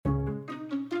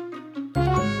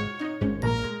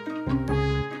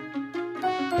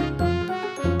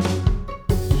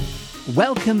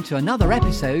Welcome to another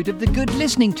episode of the Good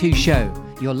Listening To Show,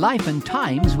 your life and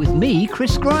times with me,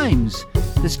 Chris Grimes,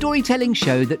 the storytelling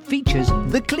show that features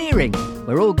The Clearing,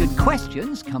 where all good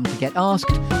questions come to get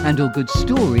asked and all good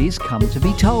stories come to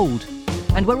be told.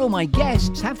 And where all my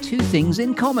guests have two things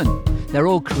in common. They're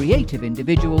all creative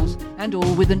individuals and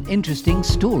all with an interesting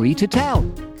story to tell.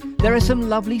 There are some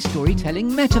lovely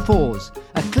storytelling metaphors,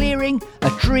 a clearing, a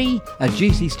tree, a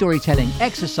juicy storytelling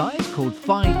exercise called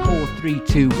 5, 4, 3,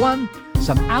 2, 1,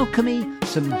 some alchemy,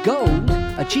 some gold,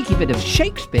 a cheeky bit of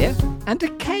Shakespeare and a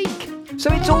cake.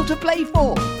 So it's all to play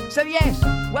for. So yes,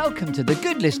 welcome to the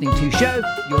Good Listening To Show,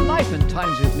 your life and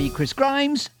times with me, Chris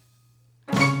Grimes.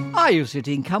 Are you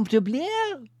sitting comfortably?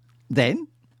 Then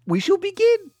we shall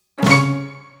begin.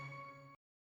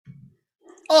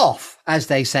 Off, as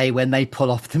they say when they pull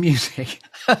off the music.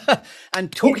 And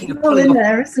talking it's of all pulling in off,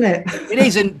 there, isn't it? it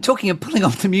is. And talking of pulling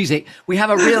off the music, we have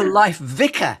a real life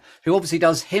vicar who obviously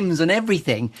does hymns and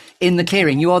everything in the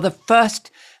clearing. You are the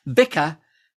first vicar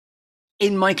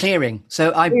in my clearing,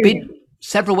 so I bid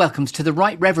several welcomes to the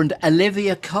Right Reverend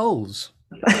Olivia Coles.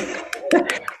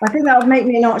 I think that would make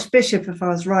me an archbishop if I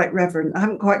was Right Reverend. I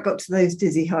haven't quite got to those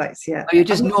dizzy heights yet. Oh, you're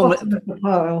just normal.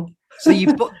 Pile. So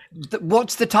you put,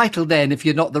 what's the title then if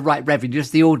you're not the Right Reverend? You're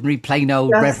just the ordinary plain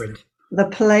old Reverend. The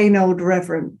plain old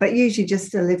Reverend, but usually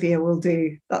just Olivia will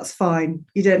do. That's fine.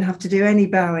 You don't have to do any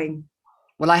bowing.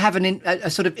 Well, I have a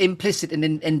sort of implicit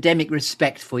and endemic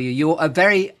respect for you. You're a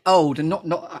very old and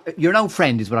not you're an old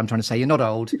friend is what I'm trying to say. You're not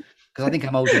old because I think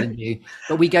I'm older than you,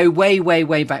 but we go way, way,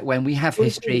 way back when. We have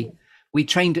history. We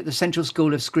trained at the Central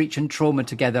School of Screech and Trauma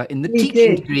together in the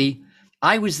teaching degree.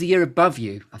 I was the year above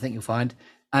you, I think you'll find.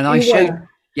 And I showed,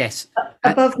 yes.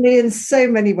 Above me in so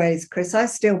many ways, Chris. I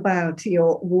still bow to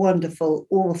your wonderful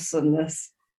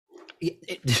awesomeness.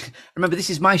 Remember, this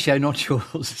is my show, not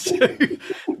yours.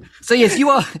 So yes, you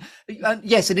are.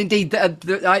 Yes, and indeed,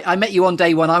 I met you on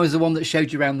day one. I was the one that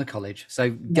showed you around the college. So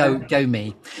go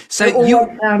me. So it all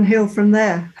went downhill from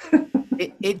there.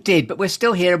 It did, but we're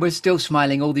still here and we're still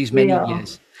smiling all these many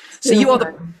years. So you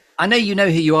are I know you know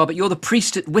who you are, but you're the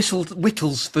priest at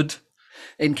Whittlesford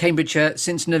in Cambridgeshire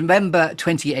since November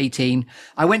 2018.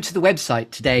 I went to the website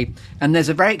today and there's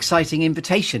a very exciting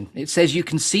invitation. It says you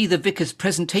can see the vicar's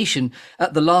presentation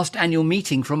at the last annual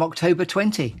meeting from October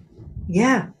 20.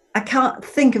 Yeah, I can't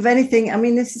think of anything. I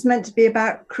mean, this is meant to be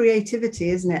about creativity,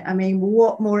 isn't it? I mean,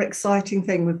 what more exciting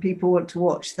thing would people want to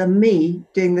watch than me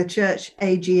doing the church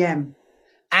AGM?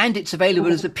 And it's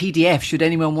available as a PDF should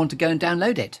anyone want to go and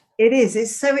download it. It is.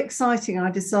 It's so exciting.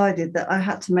 I decided that I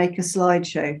had to make a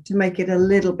slideshow to make it a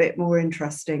little bit more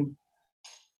interesting.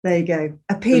 There you go.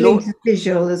 Appealing to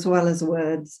visual as well as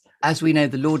words. As we know,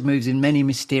 the Lord moves in many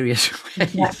mysterious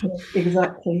ways.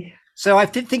 Exactly. So I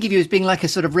think of you as being like a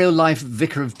sort of real life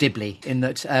vicar of Dibley in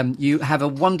that you have a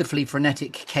wonderfully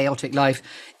frenetic, chaotic life.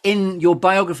 In your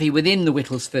biography within the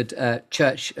Whittlesford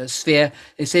church sphere,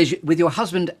 it says with your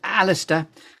husband, Alistair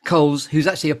Coles, who's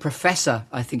actually a professor,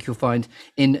 I think you'll find,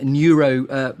 in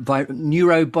neurology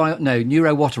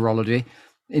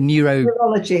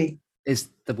is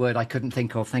the word I couldn't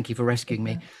think of. Thank you for rescuing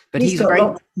me. But he's got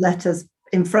lots of letters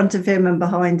in front of him and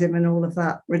behind him and all of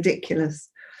that. Ridiculous.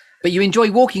 But you enjoy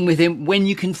walking with him when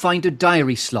you can find a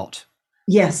diary slot.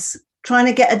 Yes. Trying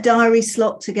to get a diary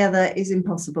slot together is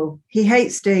impossible. He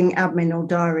hates doing admin or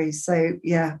diaries. So,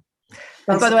 yeah.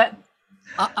 And by the way,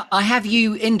 I have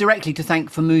you indirectly to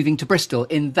thank for moving to Bristol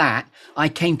in that I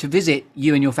came to visit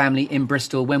you and your family in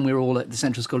Bristol when we were all at the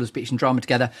Central School of Speech and Drama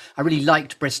together. I really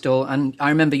liked Bristol. And I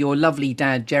remember your lovely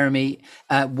dad, Jeremy,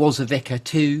 was a vicar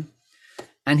too.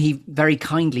 And he very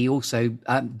kindly also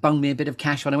bunged me a bit of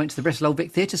cash when I went to the Bristol Old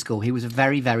Vic Theatre School. He was a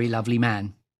very, very lovely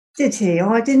man. Did he? Oh,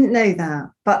 I didn't know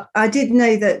that. But I did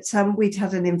know that we'd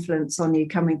had an influence on you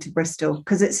coming to Bristol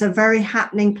because it's a very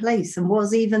happening place and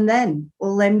was even then,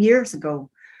 all them years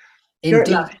ago.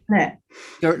 Indeed.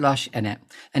 Gert Lush, Annette.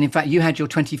 And in fact, you had your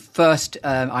 21st,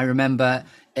 I remember,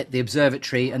 at the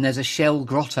observatory, and there's a shell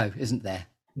grotto, isn't there?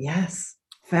 Yes.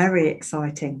 Very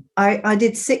exciting. I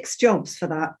did 6 jobs for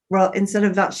that. Well, instead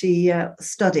of actually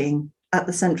studying at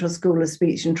the Central School of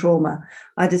Speech and Trauma,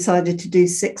 I decided to do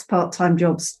 6 part-time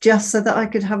jobs just so that I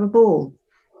could have a ball.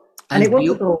 And it was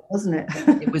a ball, wasn't it?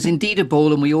 It was indeed a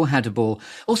ball, and we all had a ball.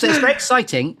 Also, it's very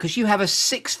exciting because you have a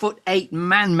 6'8"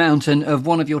 man mountain of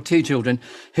one of your 2 children,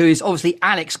 who is obviously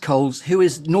Alex Coles, who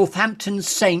is Northampton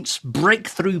Saints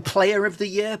Breakthrough Player of the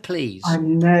Year, please. I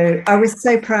know. I was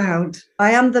so proud.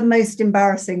 I am the most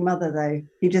embarrassing mother, though.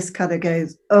 He just kind of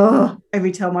goes, oh,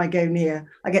 every time I go near.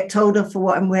 I get told off for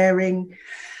what I'm wearing.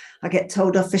 I get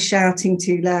told off for shouting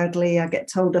too loudly. I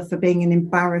get told off for being an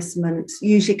embarrassment,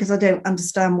 usually because I don't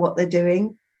understand what they're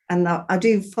doing. And I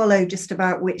do follow just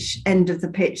about which end of the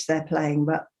pitch they're playing,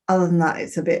 but other than that,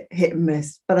 it's a bit hit and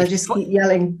miss. But I just keep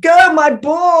yelling, "Go, my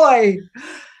boy!"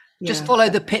 Just follow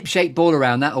the pip-shaped ball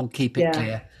around. That'll keep it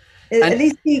clear. At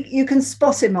least you can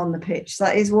spot him on the pitch.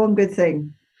 That is one good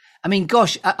thing. I mean,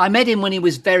 gosh, I met him when he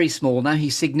was very small. Now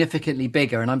he's significantly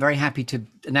bigger. And I'm very happy to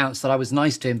announce that I was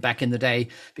nice to him back in the day,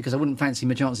 because I wouldn't fancy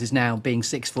my chances now being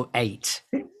 6'8".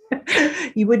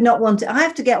 You would not want to. I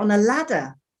have to get on a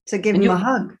ladder to give him a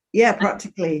hug. Yeah,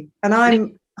 practically. And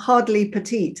I'm hardly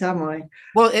petite, am I?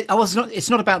 Well, it's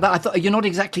not about that. I thought you're not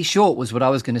exactly short was what I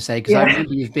was going to say, because I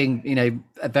remember you being,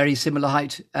 a very similar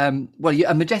height. You're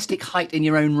a majestic height in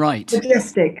your own right.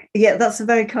 Majestic. Yeah, that's a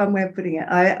very kind way of putting it.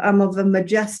 I'm of a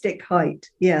majestic height.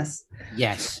 Yes.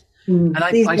 Yes. And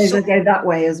these days I go that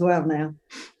way as well now.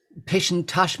 Pish and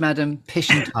tush, madam, pish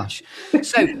and tush.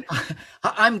 So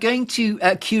I'm going to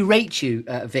curate you,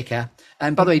 Vicar.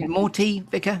 And by the way, more tea,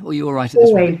 Vicar, or are you all right at this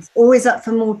point? Always up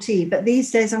for more tea. But these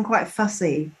days I'm quite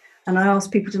fussy, and I ask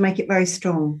people to make it very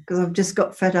strong, because I've just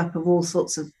got fed up of all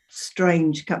sorts of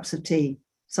strange cups of tea.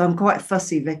 So I'm quite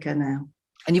fussy Vicar now.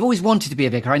 And you've always wanted to be a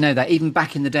vicar. I know that, even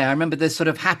back in the day. I remember the sort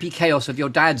of happy chaos of your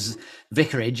dad's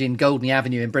vicarage in Goldney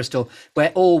Avenue in Bristol,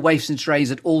 where all waifs and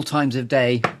strays at all times of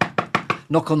day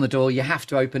knock on the door, you have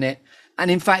to open it.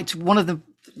 And in fact, one of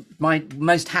my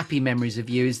most happy memories of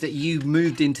you is that you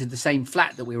moved into the same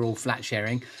flat that we were all flat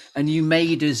sharing, and you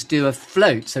made us do a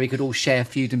float so we could all share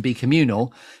food and be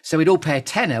communal. So we'd all pay a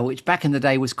tenner, which back in the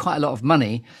day was quite a lot of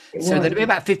money. So there'd be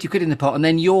about 50 quid in the pot, and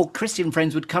then your Christian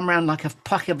friends would come around like a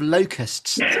pack of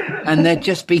locusts and there'd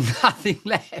just be nothing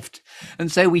left. And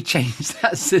so we changed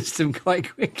that system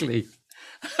quite quickly.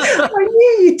 I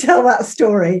knew you'd tell that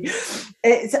story.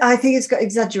 I think it's got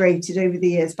exaggerated over the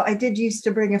years, but I did used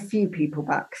to bring a few people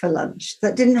back for lunch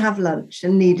that didn't have lunch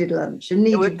and needed lunch. And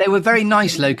they were very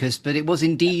nice locusts, but it was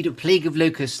indeed a plague of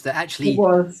locusts that actually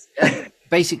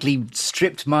basically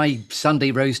stripped my Sunday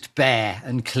roast bare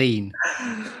and clean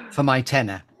for my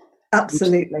tenner.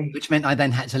 Absolutely. Which meant I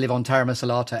then had to live on tara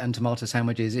masalata and tomato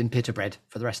sandwiches in pita bread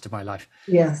for the rest of my life.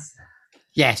 Yes.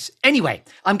 Yes. Anyway,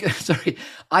 sorry.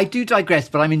 I do digress,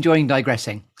 but I'm enjoying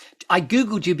digressing. I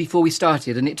Googled you before we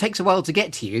started, and it takes a while to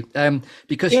get to you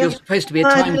because you're supposed to be a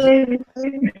time.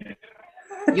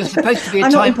 You're supposed to be a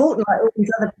I'm time. not important like all these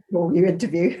other people you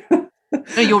interview.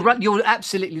 No, you're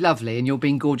absolutely lovely, and you're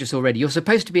being gorgeous already. You're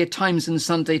supposed to be a Times and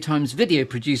Sunday Times video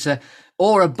producer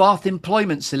or a Bath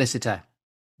employment solicitor.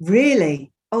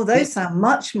 Really? Oh, those sound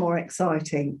much more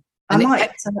exciting. I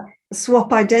might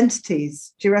swap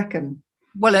identities. Do you reckon?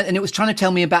 Well, and it was trying to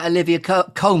tell me about Olivia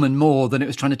Coleman more than it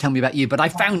was trying to tell me about you. But I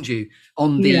found you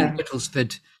on the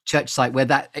Whittlesford church site, where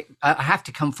I have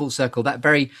to come full circle. That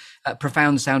very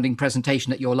profound sounding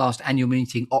presentation at your last annual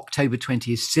meeting, October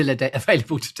 20, is still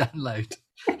available to download.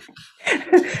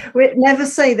 We never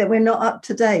say that we're not up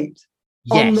to date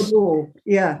on the ball.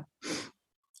 Yeah.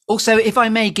 Also, if I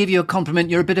may give you a compliment,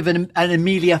 you're a bit of an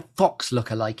Amelia Fox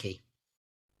lookalike.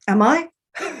 Am I?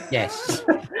 Yes.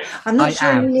 I'm not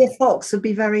sure Amelia Fox would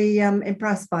be very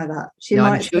impressed by that.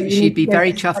 I'm sure she'd be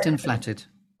very chuffed and flattered.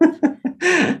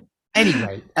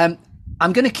 Anyway, I'm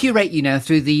going to curate you now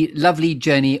through the lovely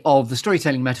journey of the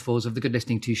storytelling metaphors of the Good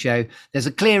Listening To show. There's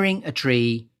a clearing, a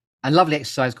tree, a lovely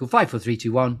exercise called 5, 4, 3,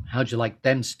 2, 1. How'd you like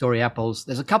them story apples?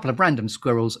 There's a couple of random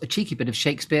squirrels, a cheeky bit of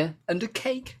Shakespeare, and a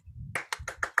cake.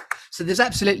 So there's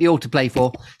absolutely all to play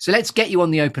for. So let's get you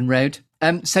on the open road.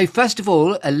 So first of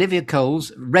all, Olivia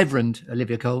Coles, Reverend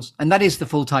Olivia Coles, and that is the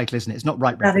full title, isn't it? It's not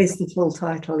right, Reverend. That is the full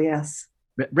title, yes.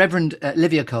 Reverend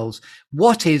Olivia Coles,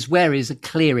 where is a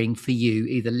clearing for you,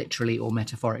 either literally or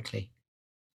metaphorically?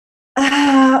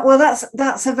 Well,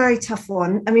 that's a very tough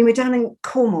one. I mean, we're down in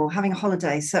Cornwall having a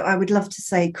holiday, so I would love to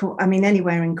say,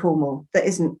 anywhere in Cornwall that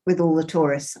isn't with all the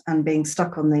tourists and being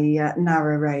stuck on the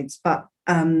narrow roads. But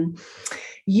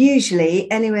usually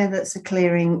anywhere that's a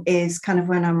clearing is kind of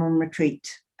when I'm on retreat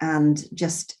and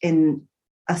just in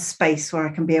a space where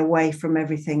I can be away from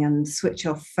everything and switch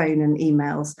off phone and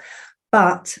emails.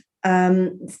 But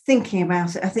thinking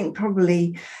about it, I think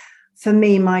probably for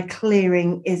me, my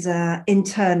clearing is an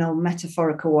internal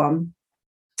metaphorical one,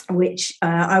 which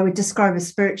I would describe as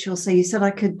spiritual. So you said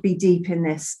I could be deep in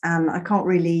this, and I can't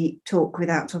really talk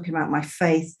without talking about my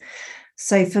faith.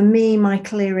 So for me, my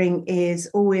clearing is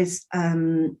always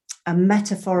a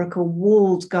metaphorical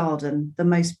walled garden, the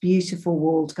most beautiful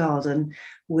walled garden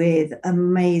with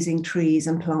amazing trees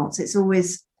and plants. It's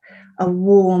always a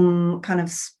warm kind of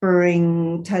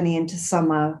spring turning into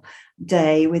summer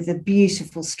day with a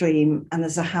beautiful stream, and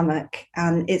there's a hammock,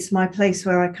 and it's my place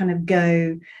where I kind of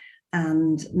go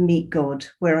and meet God,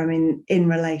 where I'm in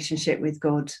relationship with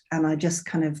God, and I just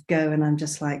kind of go and I'm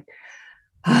just like,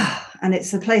 And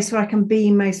it's a place where I can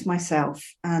be most myself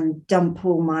and dump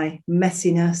all my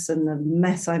messiness and the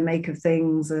mess I make of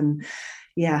things, and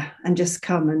and just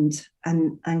come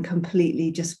and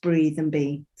completely just breathe and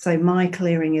be. So my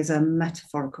clearing is a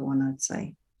metaphorical one, I'd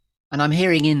say. And I'm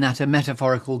hearing in that a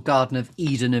metaphorical Garden of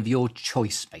Eden of your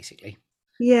choice, basically.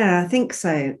 Yeah, I think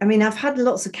so. I mean, I've had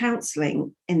lots of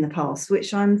counselling in the past,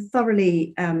 which I'm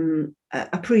thoroughly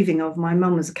approving of. My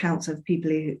mum was a counsellor of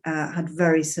people who had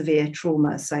very severe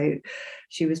trauma. So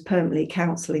she was permanently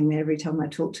counselling me every time I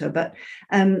talked to her. But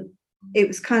it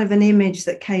was kind of an image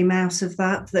that came out of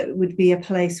that would be a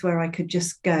place where I could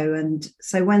just go. And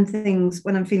so when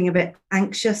I'm feeling a bit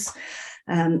anxious,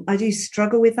 I do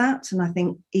struggle with that. And I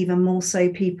think even more so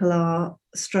people are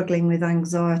struggling with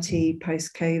anxiety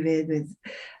post-COVID, with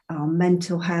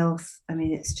mental health. I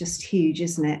mean, it's just huge,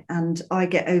 isn't it? And I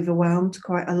get overwhelmed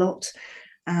quite a lot.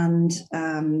 And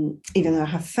even though I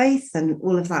have faith and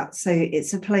all of that, so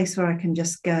it's a place where I can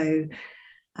just go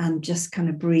and just kind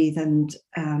of breathe and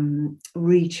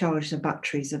recharge the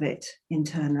batteries of it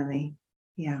internally.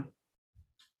 Yeah.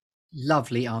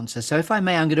 Lovely answer. So if I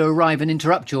may, I'm going to arrive and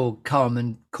interrupt your calm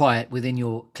and quiet within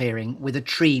your clearing with a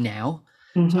tree now.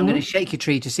 Mm-hmm. So I'm going to shake your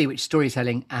tree to see which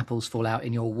storytelling apples fall out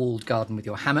in your walled garden with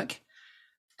your hammock.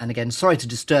 And again, sorry to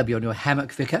disturb you on your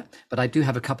hammock, Vicar, but I do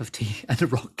have a cup of tea and a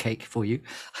rock cake for you.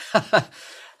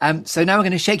 So now we're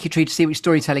going to shake your tree to see which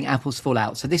storytelling apples fall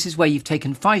out. So this is where you've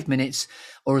taken 5 minutes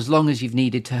or as long as you've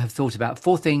needed to have thought about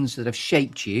 4 things that have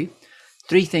shaped you,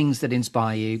 3 things that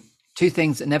inspire you, 2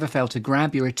 things that never fail to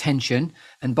grab your attention,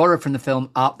 and borrow from the film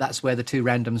Up. That's where the 2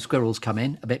 random squirrels come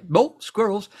in. A bit,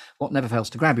 squirrels, what never fails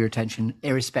to grab your attention,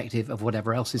 irrespective of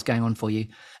whatever else is going on for you.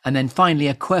 And then finally,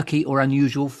 a quirky or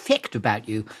unusual fact about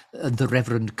you, the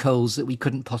Reverend Coles, that we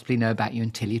couldn't possibly know about you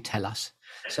until you tell us.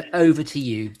 So over to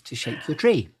you to shake your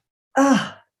tree.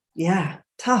 Yeah,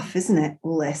 tough, isn't it,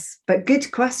 all this? But good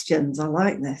questions. I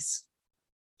like this.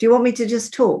 Do you want me to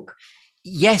just talk?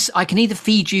 Yes, I can either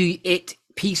feed you it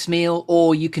piecemeal,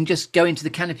 or you can just go into the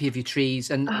canopy of your trees.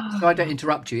 And so I don't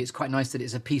interrupt you. It's quite nice that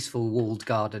it's a peaceful walled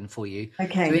garden for you.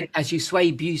 Okay. So as you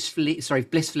sway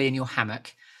blissfully in your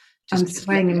hammock. I'm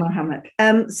swaying in my hammock.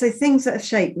 So things that have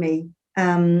shaped me.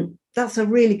 That's a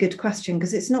really good question,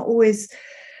 because it's not always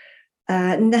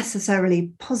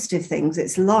necessarily positive things.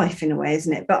 It's life in a way,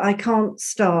 isn't it? But I can't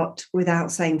start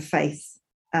without saying faith.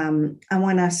 And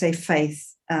when I say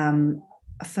faith,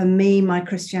 for me, my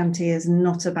Christianity is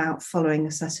not about following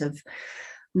a set of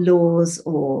laws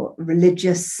or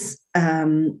religious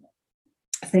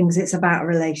things. It's about a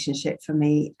relationship for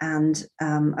me, and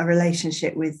a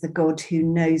relationship with the God who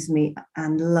knows me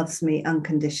and loves me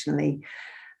unconditionally,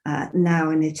 now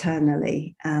and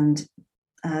eternally, and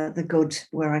the God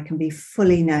where I can be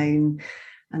fully known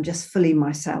and just fully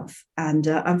myself. And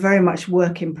I'm very much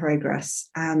work in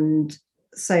progress. And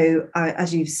so,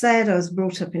 as you've said, I was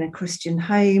brought up in a Christian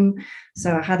home,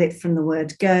 so I had it from the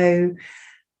word go.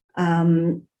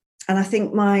 And I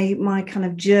think my kind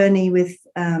of journey with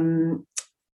having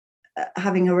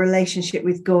a relationship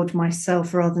with God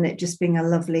myself, rather than it just being a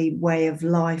lovely way of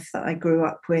life that I grew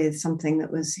up with, something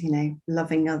that was,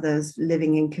 loving others,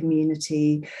 living in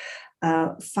community,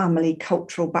 family,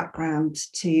 cultural background,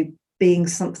 to being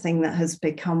something that has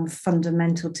become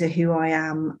fundamental to who I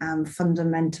am and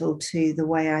fundamental to the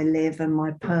way I live and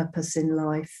my purpose in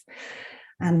life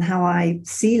and how I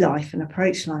see life and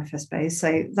approach life, I suppose.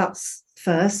 So that's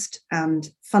first and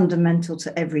fundamental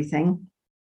to everything,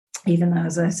 even though,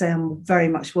 as I say, I'm very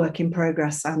much work in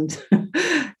progress and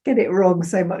get it wrong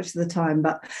so much of the time.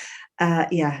 But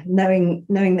knowing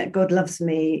that God loves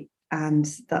me and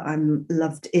that I'm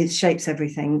loved, it shapes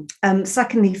everything.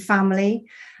 Secondly, family.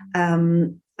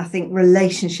 I think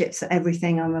relationships are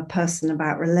everything. I'm a person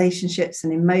about relationships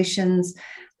and emotions.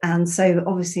 And so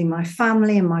obviously my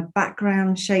family and my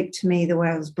background shaped me, the way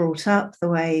I was brought up, the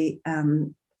way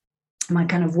my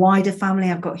kind of wider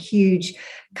family. I've got huge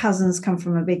cousins, come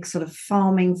from a big sort of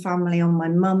farming family on my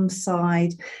mum's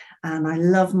side. And I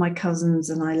love my cousins,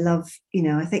 and I love,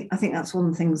 I think that's one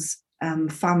of the things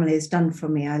family has done for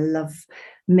me. I love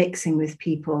mixing with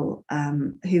people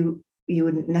who you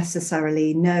wouldn't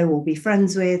necessarily know or be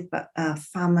friends with, but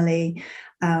family.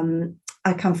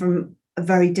 I come from a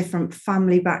very different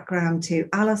family background to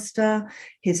Alistair.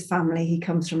 His family, he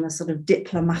comes from a sort of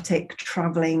diplomatic,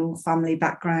 traveling family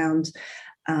background,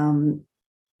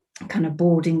 kind of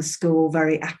boarding school,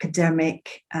 very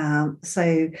academic.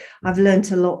 So I've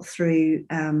learned a lot through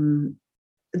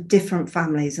different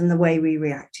families and the way we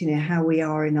react, how we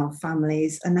are in our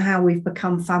families and how we've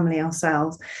become family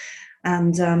ourselves.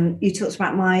 And you talked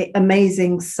about my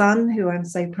amazing son, who I'm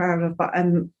so proud of. But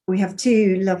we have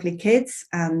two lovely kids,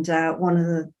 and one of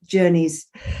the journeys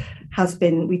has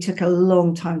been, we took a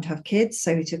long time to have kids.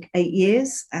 So we took 8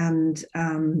 years, and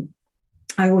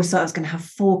I always thought I was going to have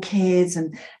 4 kids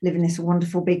and live in this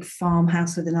wonderful big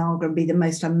farmhouse with an Arga and be the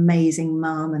most amazing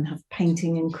mum and have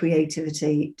painting and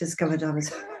creativity. Discovered I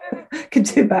was could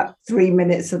do about 3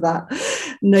 minutes of that.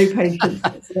 No patience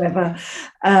whatsoever.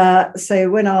 So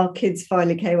when our kids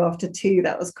finally came after 2,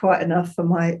 that was quite enough for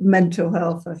my mental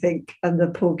health, I think, and the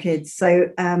poor kids. So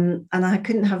and I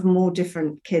couldn't have more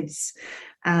different kids.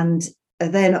 And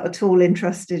they're not at all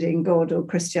interested in God or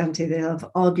Christianity. They love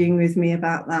arguing with me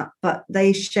about that, but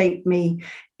they shape me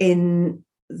in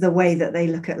the way that they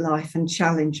look at life and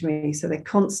challenge me. So they're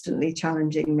constantly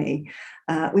challenging me,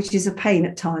 which is a pain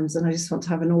at times. And I just want to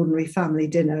have an ordinary family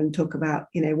dinner and talk about,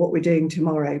 what we're doing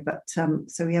tomorrow. But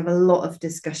so we have a lot of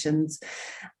discussions.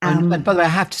 And by the way, I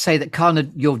have to say that Kana,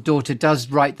 your daughter,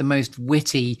 does write the most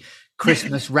witty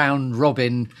Christmas round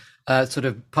robin sort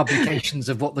of publications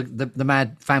of what the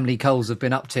Mad Family Coles have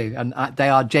been up to, and they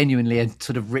are genuinely a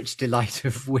sort of rich delight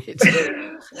of wit.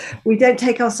 We don't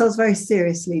take ourselves very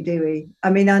seriously, do we? I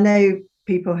mean, I know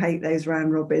people hate those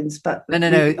round robins, but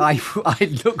no, I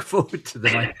look forward to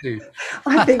them. I do.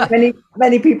 I think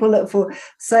many people look forward.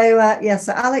 So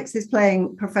so Alex is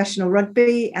playing professional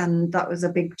rugby, and that was a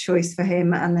big choice for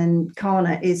him. And then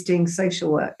Kana is doing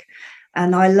social work.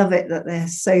 And I love it that they're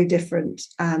so different,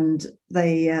 and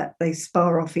they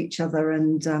spar off each other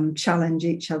and challenge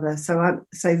each other. So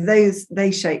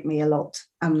they shape me a lot.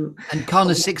 And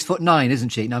Kana's 6'9", isn't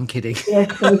she? No, I'm kidding. Yeah,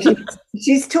 so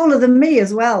she's taller than me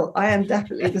as well. I am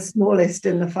definitely the smallest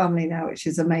in the family now, which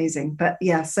is amazing. But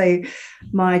yeah, so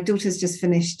my daughter's just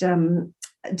finished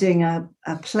doing a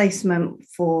placement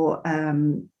for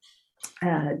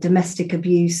domestic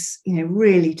abuse,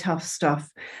 really tough stuff.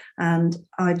 And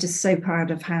I'm just so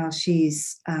proud of how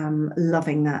she's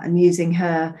loving that and using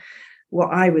her, what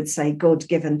I would say,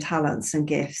 God-given talents and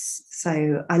gifts.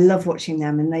 So I love watching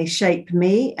them, and they shape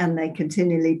me and they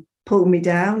continually pull me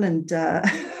down. And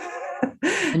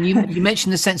and you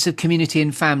mentioned the sense of community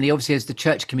and family, obviously, as the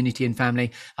church community and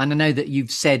family. And I know that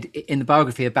you've said in the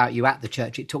biography about you at the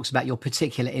church, it talks about your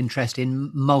particular interest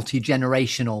in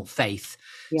multi-generational faith.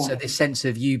 Yeah. So this sense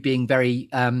of you being very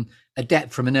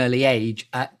adept from an early age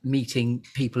at meeting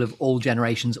people of all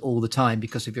generations all the time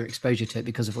because of your exposure to it,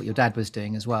 because of what your dad was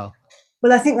doing as well.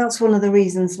 Well, I think that's one of the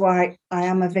reasons why I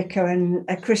am a vicar and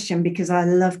a Christian, because I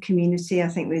love community. I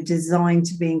think we're designed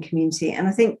to be in community. And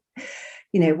I think,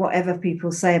 whatever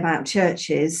people say about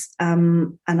churches,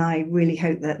 and I really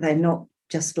hope that they're not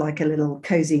just like a little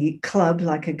cozy club,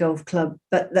 like a golf club,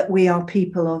 but that we are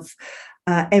people of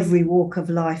every walk of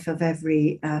life, of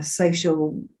every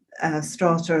social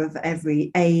strata, of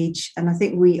every age. And I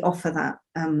think we offer that.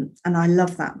 And I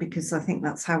love that, because I think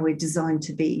that's how we're designed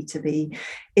to be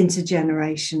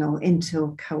intergenerational,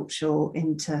 intercultural,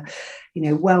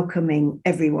 welcoming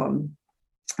everyone.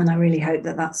 And I really hope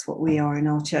that that's what we are in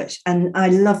our church. And I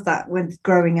love that with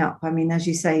growing up. I mean, as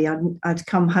you say, I'd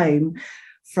come home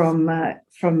from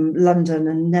London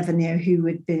and never knew who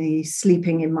would be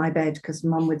sleeping in my bed, because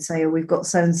Mum would say, "Oh, we've got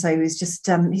so and so who's just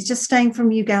he's just staying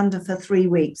from Uganda for 3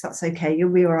 weeks. That's okay.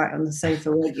 You'll be all right on the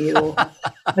sofa, won't you?" Or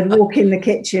I'd walk in the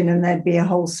kitchen and there'd be a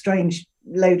whole strange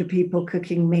load of people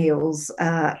cooking meals,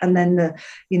 and then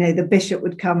the bishop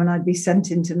would come and I'd be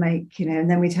sent in to make, and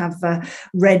then we'd have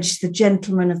Reg, the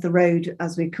gentleman of the road,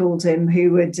 as we called him,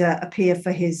 who would appear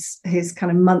for his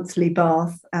kind of monthly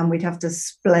bath, and we'd have to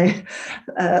spray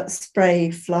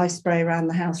fly spray around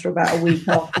the house for about a week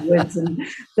afterwards, and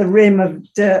the rim of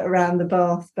dirt around the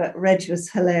bath. But Reg was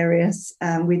hilarious,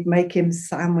 and we'd make him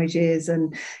sandwiches,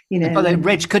 and But then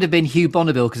Reg could have been Hugh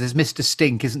Bonneville, because there's Mr.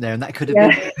 Stink, isn't there? And that could have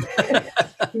been.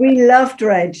 We loved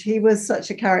Reg. He was such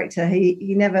a character.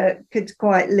 He never could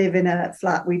quite live in a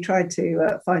flat. We tried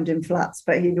to find him flats,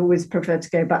 but he'd always preferred to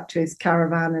go back to his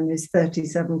caravan and his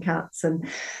 37 cats. And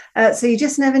so you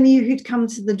just never knew who'd come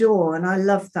to the door. And I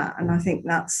loved that. And I think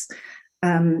that's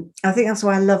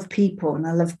why I love people, and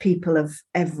I love people of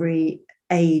every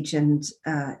age and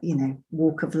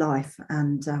walk of life,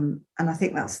 and I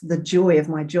think that's the joy of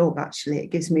my job. Actually,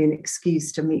 it gives me an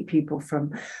excuse to meet people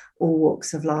from all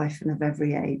walks of life and of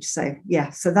every age. So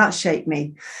that shaped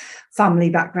me. Family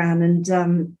background,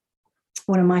 and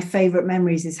one of my favorite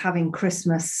memories is having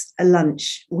Christmas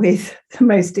lunch with the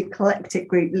most eclectic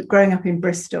group. Growing up in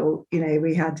Bristol,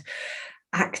 we had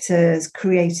actors,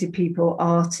 creative people,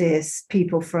 artists,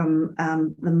 people from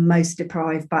the most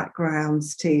deprived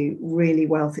backgrounds to really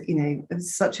wealthy, it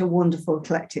was such a wonderful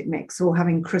eclectic mix, all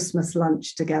having Christmas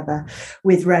lunch together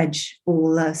with Reg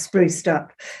all spruced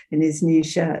up in his new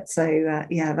shirt. So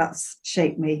that's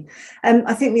shaped me.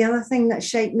 I think the other thing that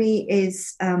shaped me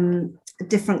is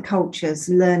different cultures,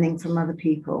 learning from other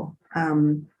people.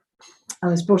 I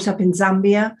was brought up in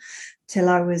Zambia till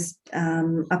I was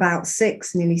about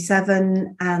 6, nearly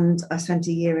 7, and I spent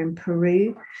a year in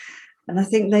Peru. And I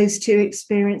think those two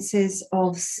experiences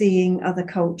of seeing other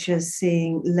cultures,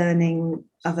 learning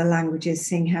other languages,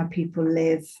 seeing how people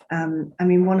live.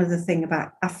 One of the things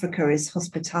about Africa is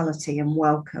hospitality and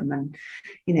welcome, and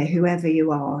whoever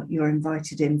you are, you're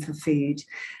invited in for food.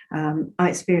 I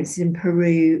experienced in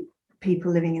Peru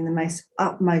people living in the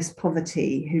utmost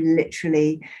poverty who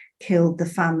literally killed the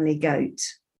family goat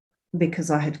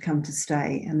because I had come to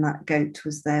stay, and that goat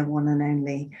was their one and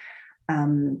only,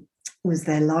 was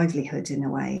their livelihood in a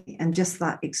way. And just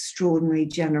that extraordinary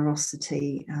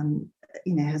generosity,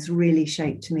 has really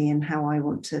shaped me and how I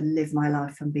want to live my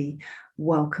life and be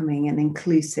welcoming and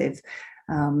inclusive.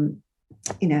 And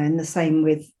the same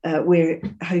with, we're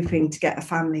hoping to get a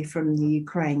family from the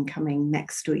Ukraine coming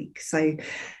next week. So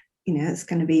it's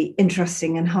going to be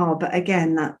interesting and hard, but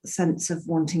again, that sense of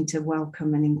wanting to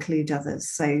welcome and include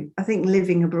others. So I think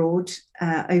living abroad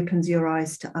opens your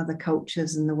eyes to other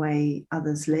cultures and the way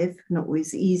others live. Not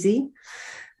always easy,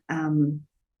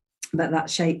 but that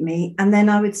shaped me. And then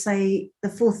I would say the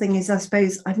fourth thing is, I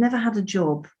suppose, I've never had a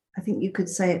job. I think you could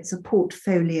say it's a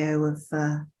portfolio of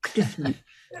different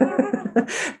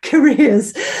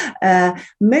careers,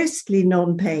 mostly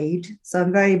non-paid. So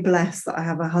I'm very blessed that I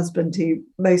have a husband who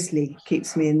mostly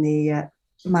keeps me in the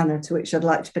manner to which I'd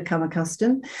like to become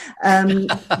accustomed.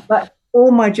 But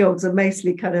all my jobs are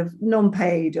mostly kind of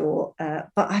non-paid, but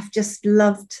I've just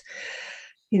loved,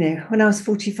 when I was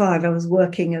 45, I was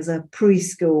working as a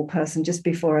preschool person just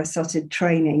before I started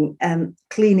training,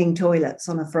 cleaning toilets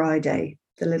on a Friday,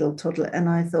 the little toddler, and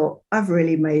I thought, I've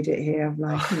really made it here. I'm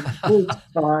like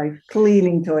 45,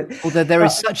 cleaning toilet. Although there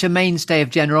is such a mainstay of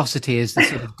generosity as the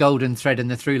sort of golden thread and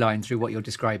the through line through what you're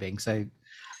describing. So,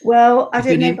 well, I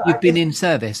don't know. You've been in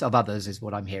service of others, is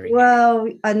what I'm hearing. Well,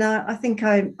 I know. I think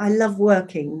I love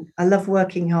working. I love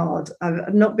working hard.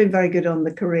 I've not been very good on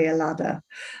the career ladder.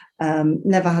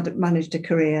 Never managed a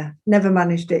career, never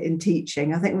managed it in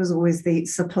teaching. I think it was always the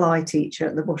supply teacher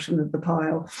at the bottom of the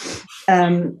pile.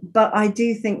 But I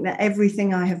do think that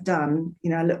everything I have done,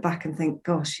 I look back and think,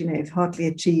 gosh, I've hardly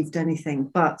achieved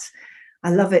anything. But I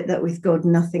love it that with God,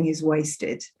 nothing is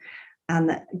wasted. And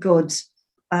that God,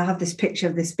 I have this picture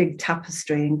of this big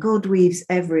tapestry, and God weaves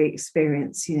every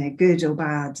experience, good or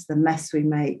bad, the mess we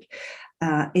make,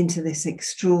 into this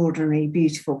extraordinary,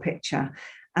 beautiful picture.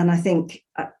 And I think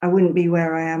I wouldn't be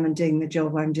where I am and doing the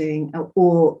job I'm doing,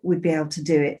 or would be able to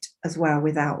do it as well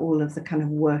without all of the kind of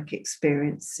work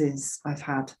experiences I've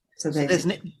had. So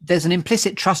there's an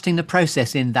implicit trusting the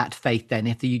process in that faith then,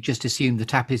 if you just assume the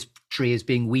tapestry is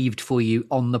being weaved for you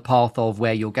on the path of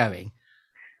where you're going.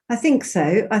 I think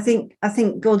so. I think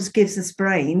God gives us a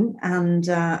brain and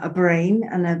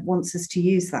wants us to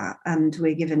use that. And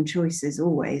we're given choices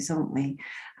always, aren't we?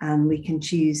 And we can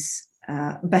choose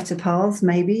better paths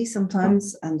maybe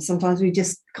sometimes, and sometimes we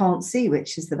just can't see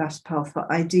which is the better path. But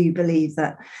I do believe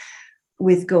that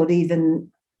with God, even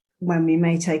when we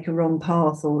may take a wrong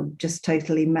path or just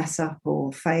totally mess up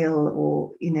or fail,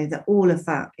 or that all of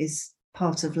that is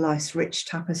part of life's rich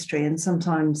tapestry. And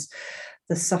sometimes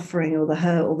the suffering or the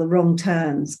hurt or the wrong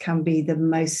turns can be the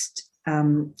most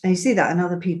and you see that in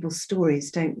other people's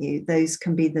stories, don't you? Those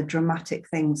can be the dramatic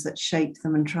things that shape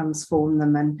them and transform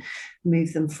them and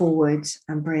move them forward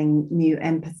and bring new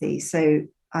empathy. So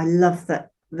I love that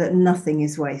nothing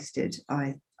is wasted.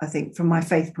 I think from my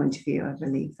faith point of view, I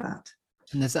believe that.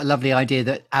 And there's a lovely idea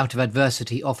that out of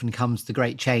adversity often comes the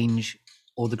great change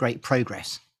or the great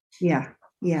progress. Yeah.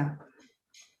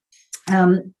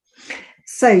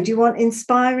 So do you want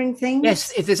inspiring things?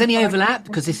 Yes, if there's any overlap,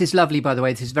 because this is lovely, by the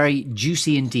way, this is very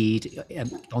juicy indeed,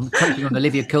 on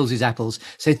Olivia Coles' apples.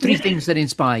 So 3 things that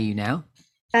inspire you now.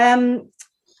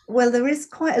 Well, there is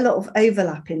quite a lot of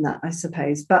overlap in that, I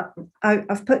suppose. But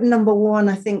I've put number 1,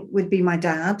 I think, would be my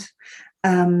dad,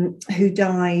 who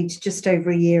died just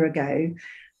over a year ago.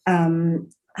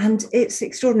 And it's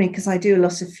extraordinary because I do a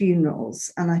lot of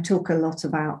funerals and I talk a lot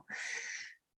about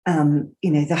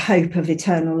the hope of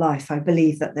eternal life. I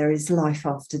believe that there is life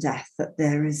after death, that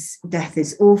death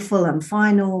is awful and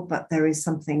final, but there is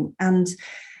something. And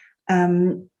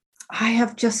I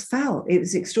have just felt it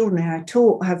was extraordinary. Have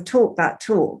talked that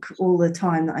talk all the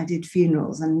time that I did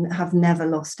funerals, and have never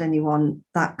lost anyone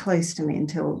that close to me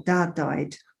until Dad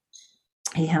died.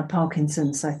 He had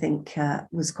Parkinson's, I think,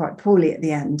 was quite poorly at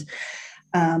the end.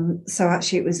 So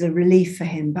actually it was a relief for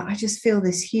him. But I just feel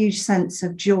this huge sense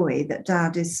of joy that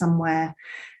Dad is somewhere,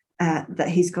 that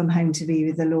he's gone home to be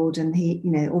with the Lord, and he,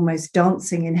 almost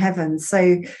dancing in heaven.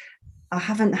 So I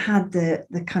haven't had the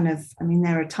kind of,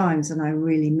 there are times when I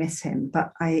really miss him,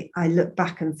 but I look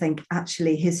back and think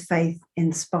actually his faith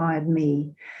inspired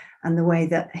me, and the way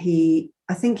that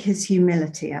I think his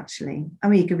humility actually,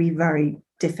 he could be very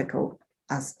difficult,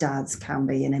 as dads can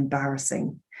be, and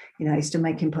embarrassing. I used to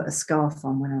make him put a scarf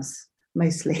on when I was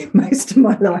most of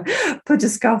my life, put a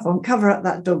scarf on, cover up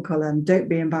that dog collar, and don't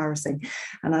be embarrassing.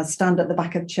 And I'd stand at the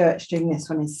back of church doing this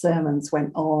when his sermons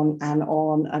went on and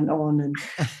on and on.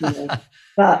 And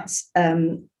but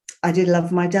I did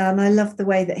love my dad, and I loved the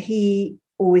way that he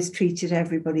always treated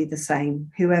everybody the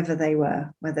same, whoever they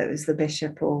were, whether it was the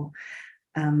bishop or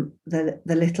the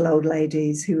little old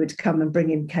ladies who would come and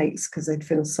bring him cakes because they'd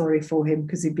feel sorry for him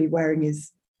because he'd be wearing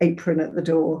his apron at the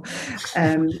door.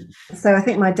 So I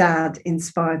think my dad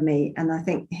inspired me, and I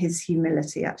think his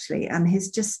humility actually, and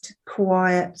his just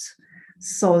quiet,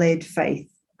 solid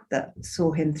faith that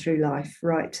saw him through life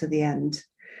right to the end.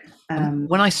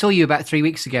 When I saw you about 3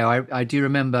 weeks ago, I do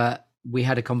remember we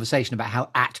had a conversation about how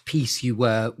at peace you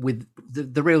were with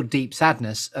the real deep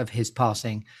sadness of his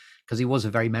passing, because he was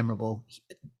a very memorable,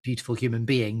 beautiful human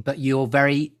being, but you're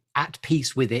very at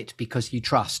peace with it because you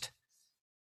trust.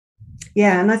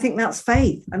 Yeah, and I think that's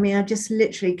faith. I just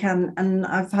literally can, and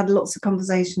I've had lots of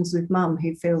conversations with Mum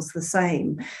who feels the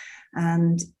same.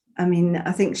 And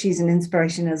I think she's an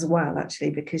inspiration as well,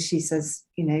 actually, because she says,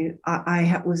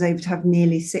 I was able to have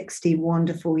nearly 60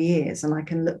 wonderful years, and I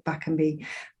can look back and be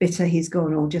bitter he's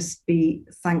gone, or just be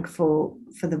thankful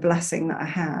for the blessing that I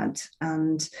had,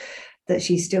 and that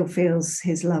she still feels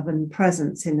his love and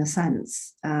presence, in a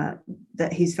sense,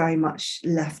 that he's very much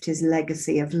left his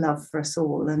legacy of love for us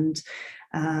all. And,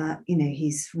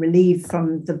 he's relieved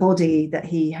from the body that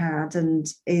he had, and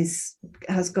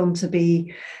has gone to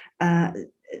be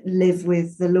live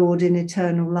with the Lord in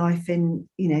eternal life in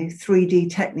 3D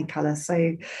Technicolor.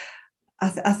 So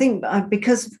I think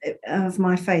because of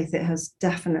my faith, it has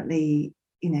definitely,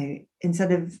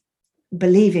 instead of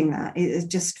believing that, it has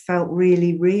just felt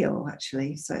really real,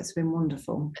 actually. So it's been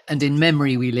wonderful. And in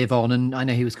memory we live on, and I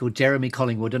know he was called Jeremy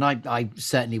Collingwood, and I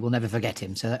certainly will never forget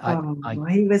him. So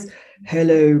he was,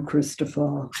 hello,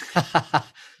 Christopher.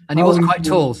 And he was quite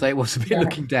tall, so it was a bit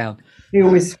looking down. He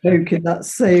always spoke in that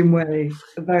same way.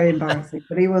 Very embarrassing,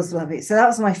 but he was lovely. So that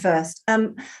was my first.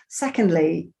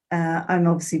 Secondly, I'm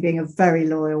obviously being a very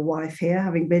loyal wife here,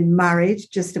 having been married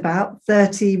just about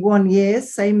 31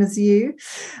 years, same as you.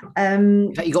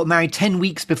 In fact, you got married 10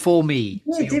 weeks before me.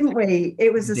 Yeah, so didn't we?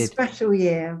 It was a special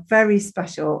year, very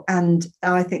special. And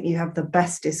I think you have the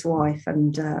bestest wife,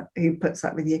 and who puts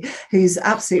up with you, who's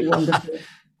absolutely wonderful.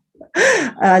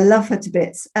 I love her to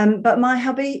bits. But my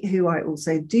hubby, who I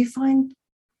also do find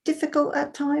difficult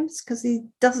at times because he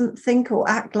doesn't think or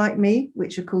act like me,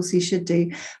 which of course he should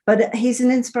do, but he's an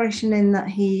inspiration in that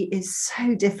he is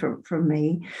so different from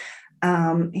me.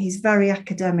 He's very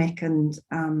academic and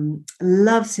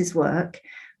loves his work,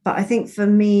 but I think for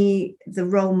me, the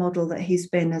role model that he's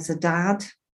been as a dad,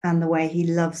 and the way he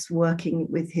loves working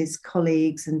with his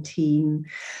colleagues and team,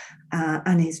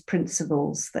 and his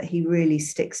principles, that he really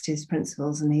sticks to his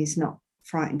principles and he's not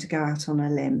frightened to go out on a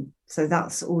limb. So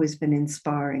that's always been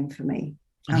inspiring for me.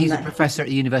 And he's a professor at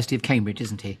the University of Cambridge,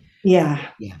 isn't he? Yeah.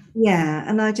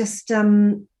 And I just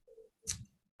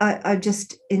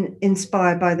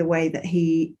inspired by the way that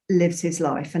he lives his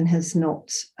life, and has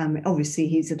not, obviously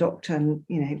he's a doctor and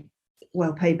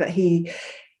well paid, but he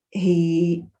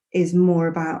is more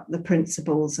about the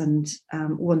principles and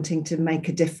wanting to make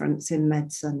a difference in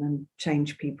medicine and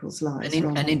change people's lives.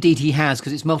 And indeed he has,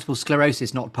 because it's multiple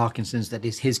sclerosis, not Parkinson's, that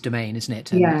is his domain, isn't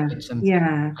it? And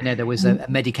I know there was a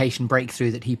medication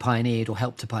breakthrough that he pioneered, or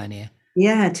helped to pioneer.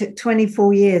 Yeah, it took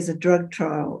 24 years, a drug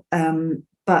trial.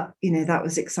 But that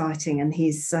was exciting, and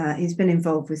he's been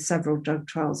involved with several drug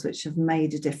trials which have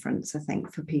made a difference, I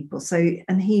think, for people. So,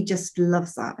 and he just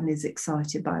loves that and is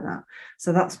excited by that.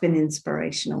 So that's been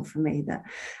inspirational for me. That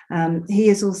he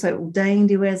is also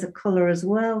ordained. He wears a collar as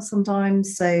well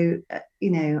sometimes. So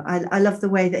I love the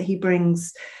way that he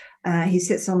brings. He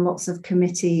sits on lots of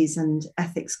committees and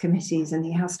ethics committees, and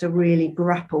he has to really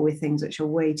grapple with things which are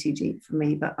way too deep for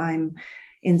me. But I'm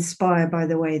inspired by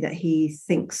the way that he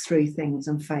thinks through things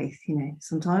and faith.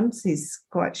 Sometimes he's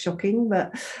quite shocking,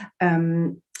 but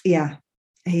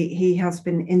He has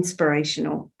been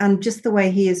inspirational, and just the way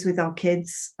he is with our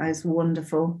kids is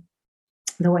wonderful.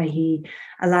 The way he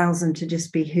allows them to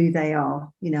just be who they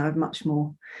are. I'd much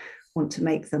more want to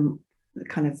make them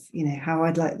kind of, how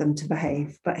I'd like them to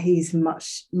behave. But he's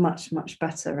much, much, much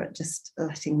better at just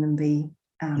letting them be.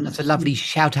 That's a lovely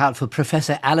shout out for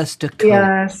Professor Alistair Cole.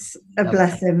 Yes,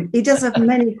 bless him. He does have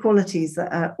many qualities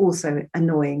that are also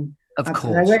annoying. Of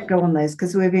course. I won't go on those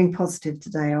because we're being positive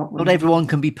today, aren't we? Not everyone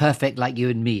can be perfect like you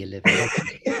and me, Olivia.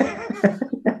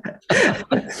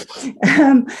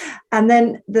 And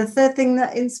then the third thing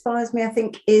that inspires me, I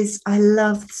think, is I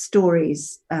love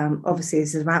stories. Obviously,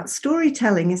 this is about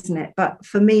storytelling, isn't it? But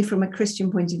for me, from a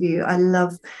Christian point of view, I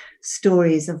love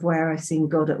stories of where I've seen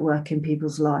God at work in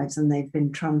people's lives and they've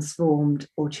been transformed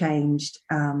or changed.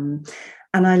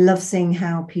 And I love seeing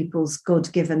how people's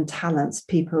God-given talents,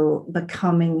 people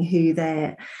becoming who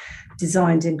they're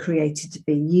designed and created to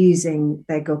be, using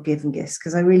their God-given gifts,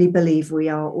 because I really believe we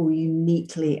are all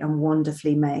uniquely and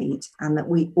wonderfully made, and that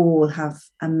we all have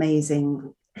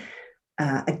amazing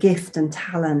a gift and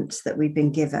talent that we've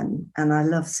been given. And I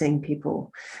love seeing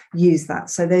people use that.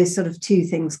 So those sort of two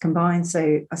things combined.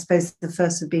 So I suppose the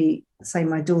first would be, say,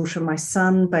 my daughter and my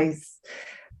son both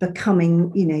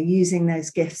becoming, using those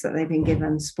gifts that they've been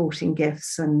given, sporting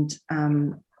gifts, and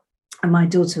my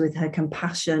daughter with her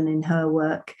compassion in her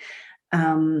work.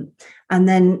 And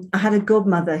then I had a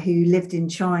godmother who lived in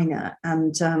China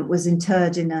and was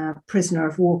interred in a prisoner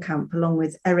of war camp along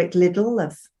with Eric Liddell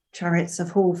of Chariots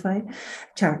of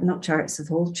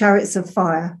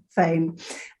Fire fame.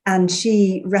 And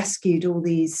she rescued all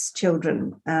these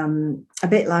children, a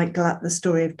bit like the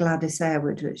story of Gladys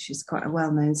Airwood, which is quite a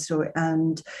well-known story,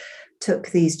 and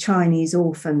took these Chinese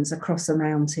orphans across a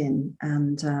mountain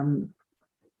and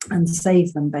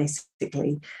saved them,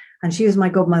 basically. And she was my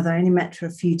godmother. I only met her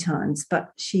a few times,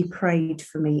 but she prayed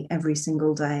for me every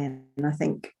single day. And I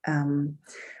think I'm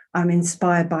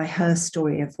inspired by her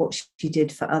story of what she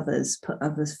did for others, put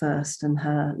others first, and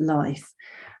her life.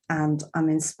 And I'm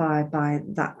inspired by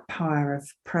that power of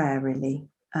prayer, really.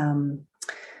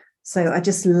 So I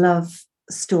just love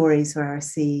stories where I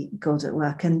see God at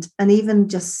work, and even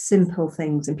just simple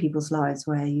things in people's lives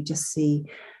where you just see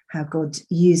how God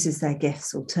uses their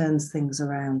gifts or turns things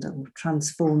around or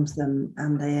transforms them,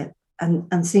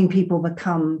 and seeing people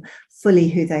become fully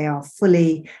who they are,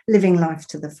 fully living life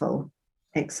to the full,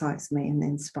 excites me and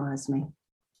inspires me.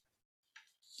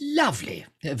 Lovely,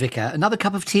 Vicar. Another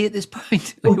cup of tea at this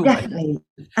point? Oh, definitely.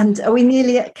 And are we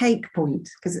nearly at cake point?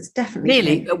 Because it's definitely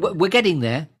nearly. We're getting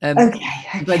there. Okay.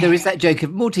 But there is that joke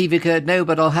of more tea, Vicar. No,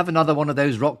 but I'll have another one of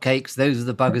those rock cakes. Those are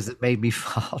the buggers that made me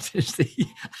fart.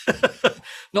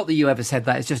 Not that you ever said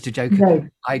that. It's just a joke. No,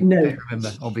 I don't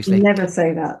remember, obviously. Never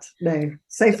say that. No.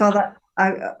 So far, that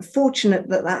I'm fortunate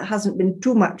that hasn't been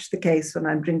too much the case when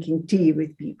I'm drinking tea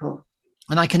with people.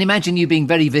 And I can imagine you being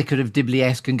very Vicar of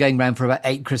Dibley-esque and going around for about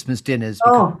 8 Christmas dinners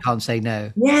because you can't say no.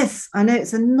 Yes, I know.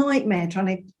 It's a nightmare trying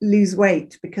to lose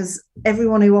weight because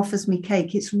everyone who offers me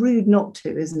cake, it's rude not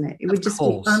to, isn't it? It would just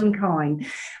be unkind.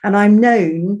 And I'm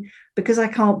known, because I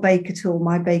can't bake at all,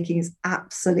 my baking is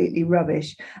absolutely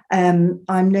rubbish. I'm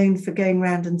known for going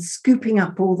around and scooping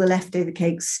up all the leftover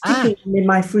cakes, sticking them in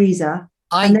my freezer.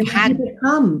 I had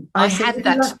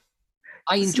that.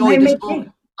 I enjoyed this.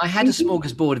 I had a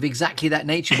smorgasbord of exactly that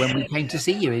nature when we came to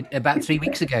see you about 3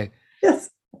 weeks ago.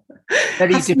 Yes.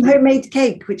 Some homemade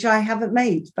cake, which I haven't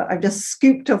made, but I've just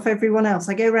scooped off everyone else.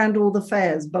 I go around all the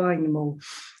fairs buying them all.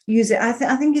 Use it. I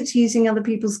think it's using other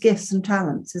people's gifts and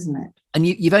talents, isn't it? And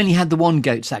you've only had the one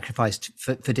goat sacrificed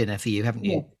for dinner for you, haven't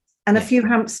you? Yeah. And a few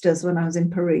hamsters when I was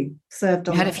in Peru. Served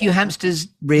on. You had a few hamsters,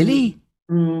 really?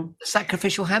 Mm. A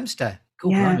sacrificial hamster.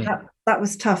 Cool, yeah, that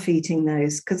was tough eating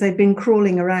those because they'd been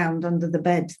crawling around under the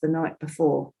bed the night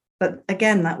before. But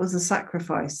again, that was a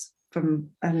sacrifice from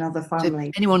another family. So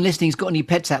if anyone listening's got any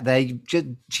pets out there,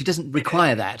 she doesn't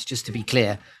require that, just to be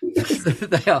clear.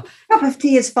 They are. A cup of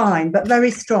tea is fine, but very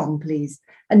strong, please.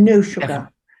 And no sugar.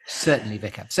 Definitely. Certainly,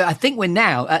 Vicar. So I think we're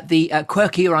now at the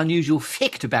quirky or unusual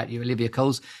fact about you, Olivia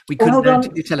Coles. We couldn't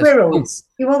tell squirrels. us.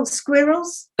 You want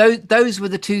squirrels? Those were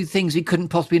the two things we couldn't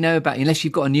possibly know about you, unless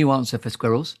you've got a new answer for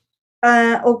squirrels.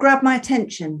 Or grab my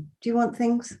attention. Do you want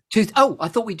things? I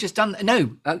thought we'd just done.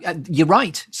 No, you're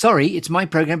right. Sorry, it's my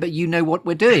program, but you know what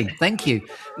we're doing. Thank you.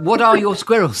 What are your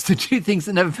squirrels? The two things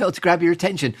that never failed to grab your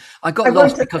attention. I got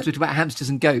lost because we talked about hamsters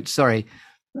and goats. Sorry.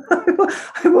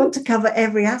 I want to cover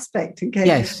every aspect. Okay.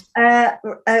 Yes.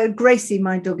 Gracie,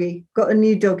 my doggie, got a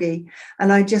new doggie,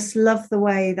 and I just love the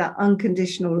way that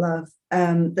unconditional love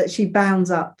that she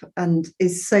bounds up and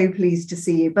is so pleased to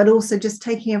see you, but also just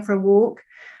taking her for a walk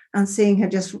and seeing her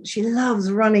she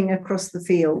loves running across the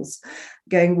fields,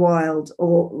 going wild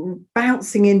or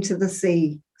bouncing into the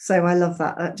sea. So I love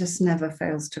that. That just never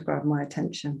fails to grab my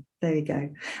attention. There you go.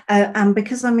 And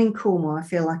because I'm in Cornwall, I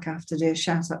feel like I have to do a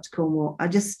shout out to Cornwall. I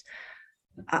don't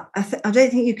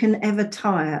think you can ever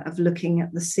tire of looking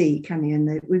at the sea, can you?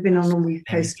 And we've been on all these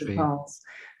coastal paths,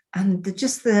 and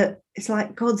it's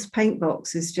like God's paint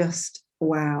box is just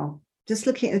wow. Just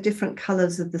looking at the different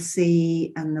colours of the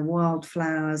sea and the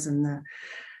wildflowers and the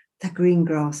green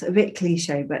grass. A bit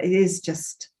cliche, but it is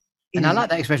just. And I like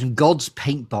that expression, God's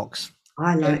paint box.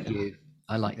 I like that.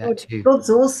 I like that too. God's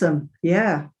awesome.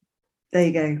 Yeah. There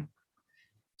you go.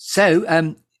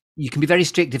 So you can be very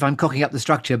strict if I'm cocking up the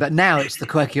structure, but now it's the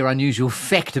quirky or unusual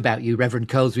fact about you, Reverend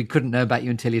Coles, we couldn't know about you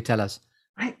until you tell us.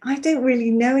 I don't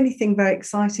really know anything very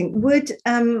exciting.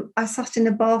 I sat in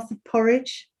a bath of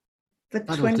porridge for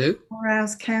 24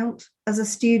 hours count as a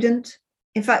student.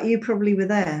 In fact, you probably were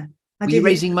there. Were you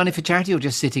raising money for charity or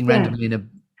just sitting randomly in a...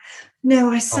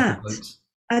 No, I sat.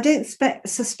 I don't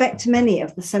suspect many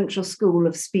of the Central School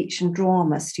of Speech and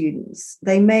Drama students.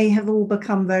 They may have all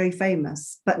become very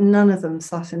famous, but none of them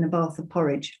sat in a bath of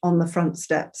porridge on the front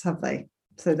steps, have they?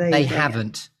 So they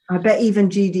haven't. I bet even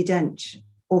Judi Dench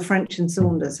or French and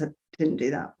Saunders didn't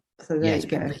do that. So there you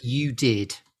go. But you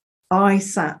did. I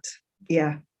sat,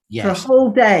 for a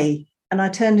whole day, and I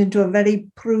turned into a very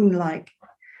prune-like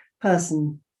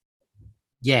person.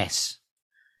 Yes.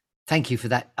 Thank you for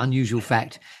that unusual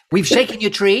fact. We've shaken your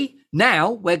tree.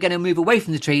 Now we're going to move away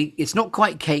from the tree. It's not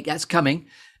quite cake. That's coming.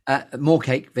 More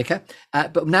cake, Vicar.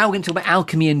 But now we're going to talk about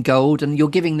alchemy and gold. And you're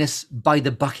giving this by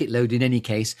the bucket load in any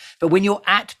case. But when you're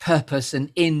at purpose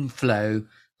and in flow,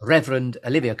 Reverend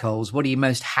Olivia Coles, what are you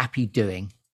most happy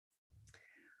doing?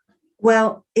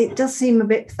 Well, it does seem a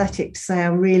bit pathetic to say I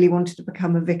really wanted to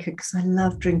become a vicar because I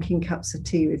love drinking cups of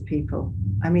tea with people.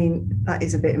 I mean, that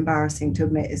is a bit embarrassing to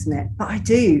admit, isn't it? But I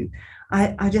do.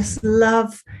 I just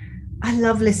love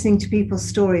listening to people's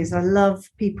stories. I love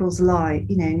people's life,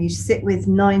 and you sit with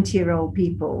 90-year-old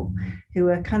people who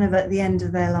are kind of at the end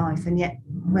of their life. And yet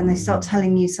when they start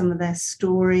telling you some of their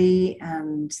story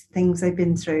and things they've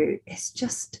been through, it's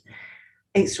just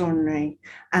extraordinary.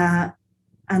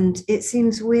 And it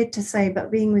seems weird to say, but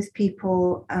being with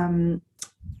people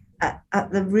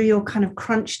at the real kind of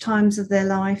crunch times of their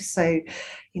life. So,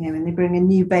 when they bring a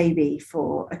new baby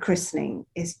for a christening,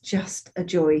 it's just a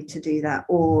joy to do that.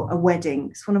 Or a wedding.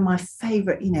 It's one of my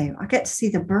favourite, I get to see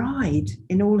the bride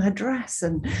in all her dress.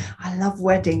 And I love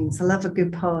weddings. I love a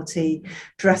good party,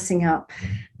 dressing up.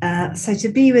 So to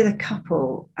be with a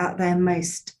couple at their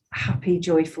most happy,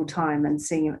 joyful time and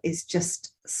seeing it is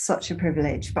just such a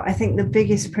privilege. But I think the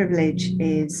biggest privilege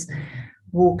is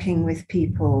walking with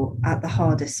people at the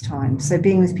hardest time. So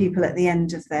being with people at the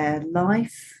end of their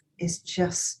life is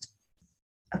just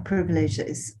a privilege that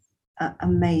is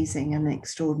amazing and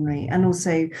extraordinary. And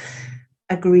also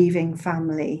a grieving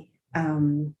family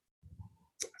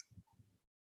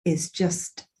is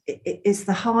just, it's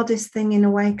the hardest thing in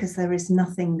a way, because there is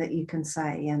nothing that you can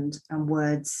say, and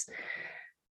words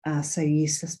so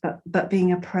useless, but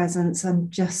being a presence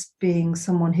and just being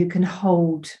someone who can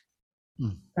hold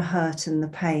the hurt and the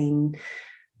pain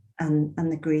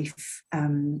and the grief,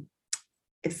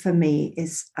 for me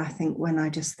is, I think, when I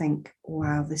just think,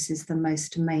 wow, this is the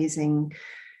most amazing,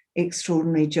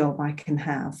 extraordinary job I can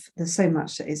have. There's so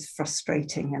much that is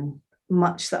frustrating and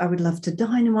much that I would love to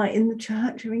dynamite in the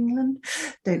Church of England.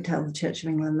 Don't tell the Church of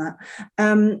England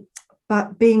that.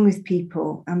 But being with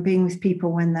people, and being with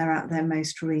people when they're at their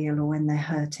most real or when they're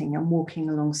hurting, and walking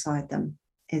alongside them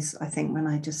is, I think, when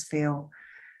I just feel,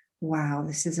 wow,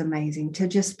 this is amazing. To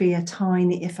just be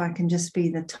if I can just be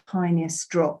the tiniest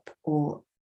drop or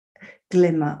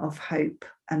glimmer of hope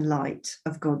and light,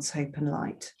 of God's hope and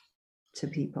light to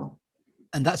people.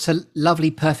 And that's a lovely,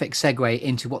 perfect segue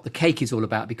into what the cake is all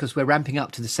about, because we're ramping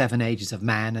up to the 7 ages of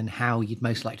man and how you'd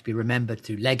most like to be remembered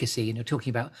through legacy. And you're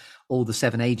talking about all the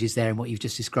 7 ages there and what you've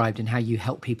just described and how you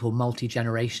help people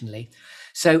multi-generationally.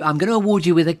 So I'm going to award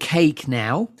you with a cake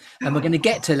now, and we're going to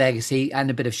get to legacy and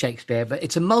a bit of Shakespeare, but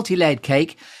it's a multi-layered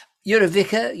cake. You're a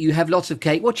vicar, you have lots of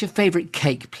cake. What's your favourite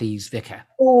cake, please, Vicar?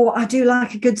 Oh, I do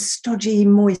like a good stodgy,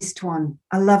 moist one.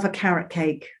 I love a carrot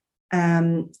cake.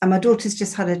 And my daughter's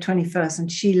just had her 21st,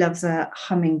 and she loves a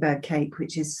hummingbird cake,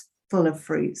 which is full of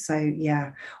fruit. So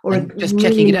yeah. Or just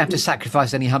checking, you don't have to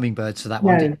sacrifice any hummingbirds for that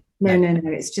one. No.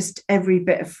 It's just every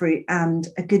bit of fruit, and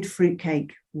a good fruit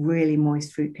cake, really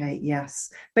moist fruit cake. Yes.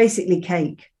 Basically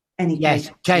cake. Yes,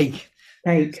 cake.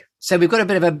 So we've got a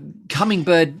bit of a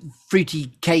hummingbird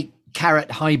fruity cake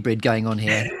carrot hybrid going on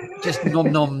here. Just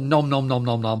nom nom nom nom nom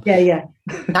nom nom. Yeah.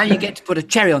 Now you get to put a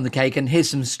cherry on the cake, and here's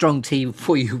some strong tea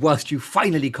for you whilst you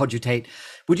finally cogitate.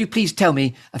 Would you please tell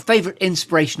me a favourite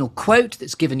inspirational quote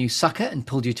that's given you succour and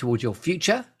pulled you towards your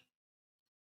future?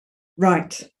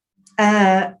 Right.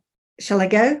 Shall I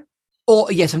go? Or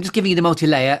yes, I'm just giving you the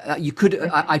multi-layer. You could.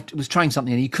 I was trying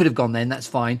something, and you could have gone then. That's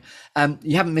fine.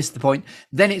 You haven't missed the point.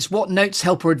 Then it's what notes,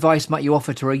 help, or advice might you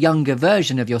offer to a younger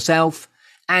version of yourself?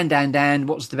 And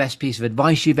what's the best piece of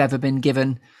advice you've ever been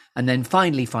given? And then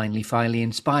finally,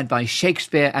 inspired by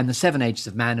Shakespeare and the 7 Ages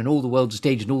of Man and all the world's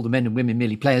stage and all the men and women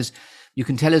merely players, you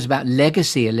can tell us about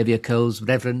legacy, Olivia Coles,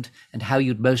 Reverend, and how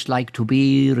you'd most like to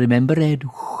be remembered.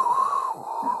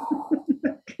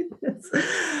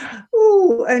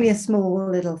 Oh, only a small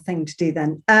little thing to do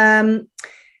then.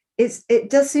 It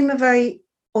does seem a very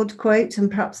odd quote and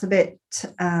perhaps a bit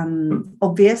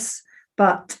obvious,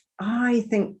 but I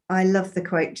think I love the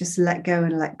quote, just let go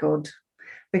and let God,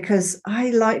 because I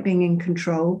like being in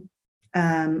control.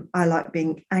 I like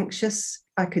being anxious.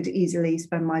 I could easily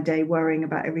spend my day worrying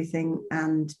about everything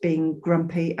and being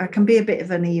grumpy. I can be a bit of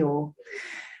an Eeyore.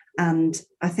 And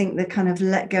I think the kind of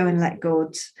let go and let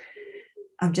God,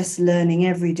 I'm just learning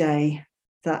every day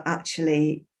that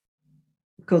actually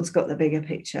God's got the bigger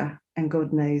picture and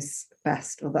God knows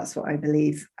best, or that's what I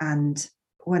believe. And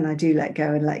when I do let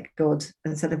go and let God,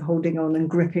 instead of holding on and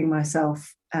gripping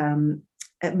myself,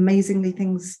 amazingly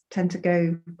things tend to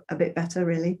go a bit better,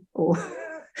 really, or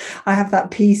I have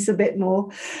that peace a bit more.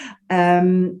 I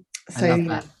love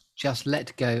that. Just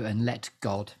let go and let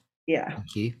God. Yeah.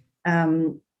 Thank you.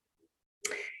 And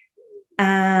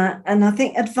I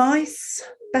think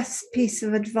best piece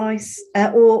of advice,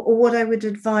 or what I would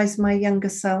advise my younger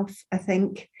self, I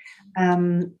think,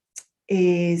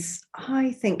 is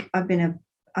I think I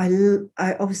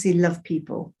obviously love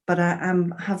people, but I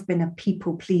have been a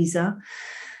people pleaser.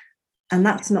 And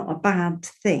that's not a bad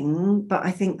thing, but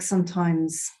I think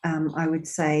sometimes I would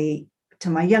say to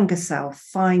my younger self,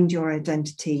 find your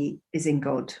identity is in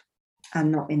God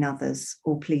and not in others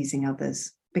or pleasing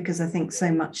others. Because I think so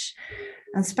much,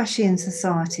 and especially in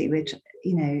society, which,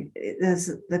 there's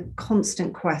the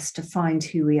constant quest to find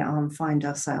who we are and find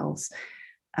ourselves.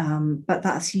 But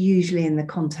that's usually in the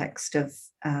context of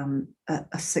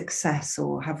a success,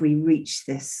 or have we reached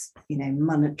this,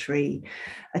 monetary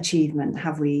achievement?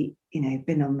 Have we,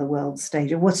 been on the world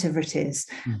stage, or whatever it is?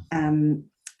 And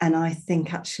I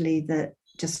think actually that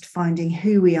just finding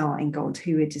who we are in God,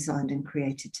 who we're designed and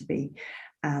created to be,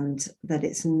 and that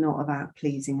it's not about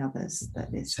pleasing others, that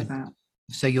it's about.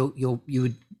 So you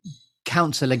would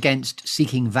counsel against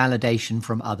seeking validation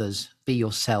from others. Be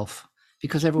yourself.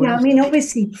 Because everyone else...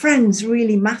 obviously friends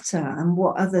really matter, and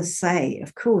what others say,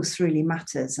 of course, really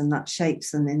matters, and that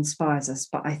shapes and inspires us.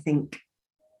 But I think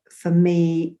for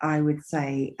me, I would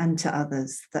say, and to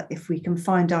others, that if we can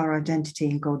find our identity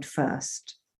in God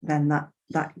first, then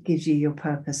that gives you your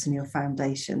purpose and your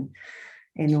foundation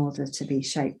in order to be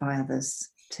shaped by others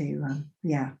to,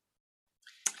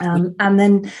 and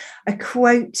then a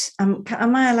quote, am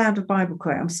I allowed a Bible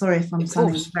quote? I'm sorry if I'm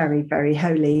sounding very, very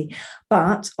holy,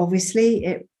 but obviously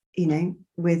it,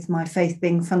 with my faith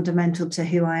being fundamental to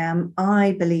who I am,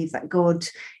 I believe that God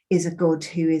is a God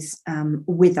who is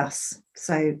with us.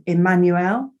 So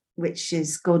Emmanuel, which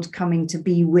is God coming to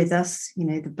be with us,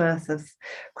 the birth of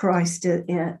Christ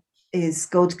is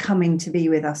God coming to be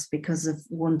with us because of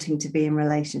wanting to be in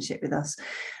relationship with us.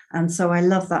 And so I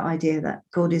love that idea that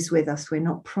God is with us. We're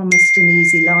not promised an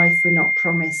easy life. We're not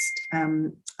promised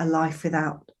a life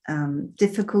without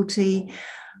difficulty,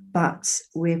 but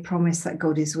we're promised that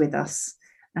God is with us.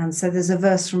 And so there's a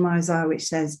verse from Isaiah which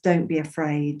says, don't be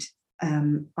afraid.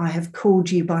 I have called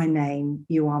you by name.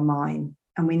 You are mine.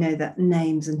 And we know that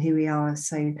names and who we are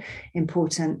so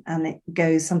important. And it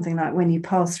goes something like, when you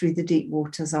pass through the deep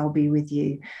waters, I'll be with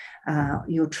you.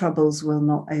 Your troubles will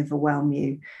not overwhelm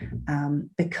you,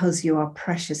 because you are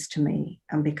precious to me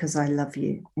and because I love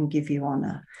you and give you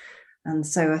honor. And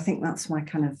so I think that's my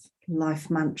kind of life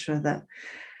mantra, that,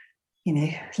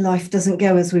 life doesn't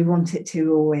go as we want it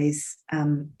to always,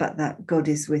 but that God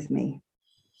is with me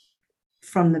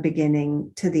from the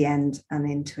beginning to the end and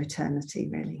into eternity,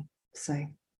 really. So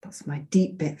that's my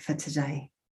deep bit for today.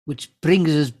 Which brings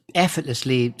us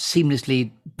effortlessly,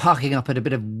 seamlessly, parking up at a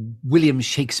bit of William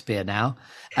Shakespeare now.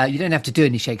 You don't have to do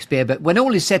any Shakespeare, but when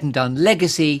all is said and done,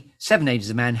 legacy, 7 Ages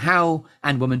of Man, how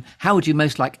would you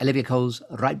most like Olivia Coles,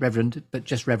 Right Reverend, but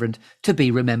just Reverend, to be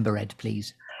remembered,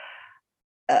 please?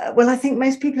 Well, I think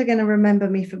most people are going to remember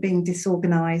me for being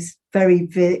disorganised, very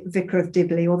Vicar of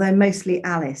Dibley, although mostly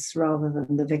Alice rather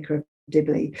than the Vicar of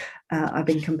Dibley, I've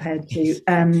been compared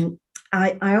to.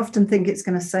 I often think it's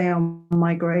going to say on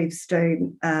my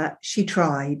gravestone, she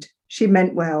tried, she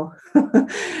meant well.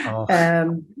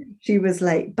 She was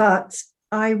late. But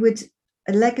I would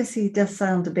a legacy does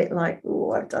sound a bit like,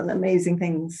 oh, I've done amazing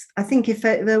things. I think if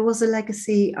there was a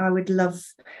legacy, I would love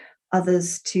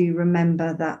others to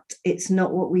remember that it's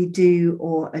not what we do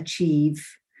or achieve,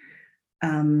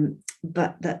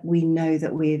 but that we know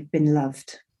that we've been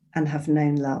loved and have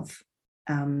known love.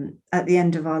 At the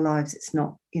end of our lives, it's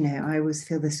not, I always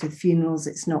feel this with funerals,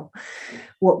 it's not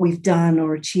what we've done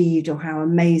or achieved or how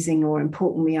amazing or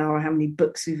important we are or how many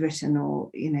books we've written or,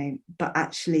 but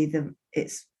actually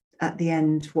it's at the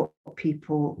end, what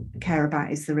people care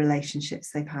about is the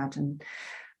relationships they've had. And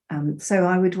so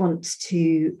I would want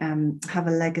to have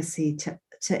a legacy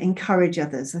to encourage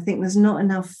others. I think there's not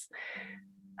enough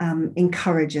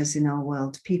encouragers in our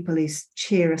world, people who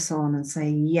cheer us on and say,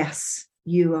 yes,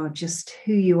 you are just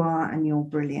who you are and you're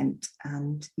brilliant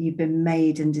and you've been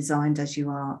made and designed as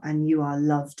you are and you are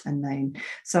loved and known.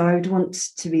 So I would want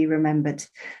to be remembered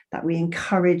that we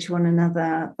encourage one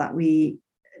another, that we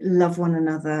love one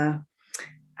another,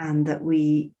 and that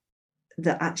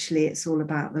actually it's all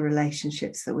about the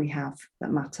relationships that we have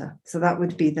that matter. So that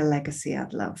would be the legacy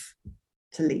I'd love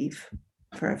to leave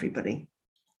for everybody.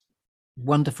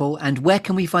 Wonderful. And where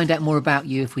can we find out more about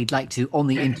you if we'd like to on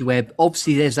the interweb?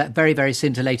 Obviously, there's that very, very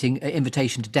scintillating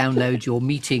invitation to download your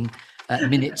meeting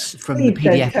minutes from the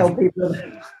PDF. Don't tell people.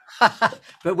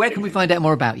 But where can we find out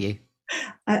more about you?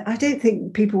 I don't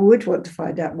think people would want to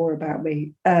find out more about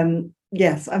me.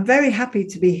 Yes, I'm very happy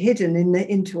to be hidden in the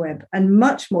interweb and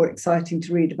much more exciting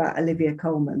to read about Olivia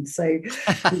Coleman. So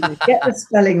get the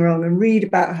spelling wrong and read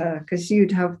about her because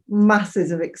you'd have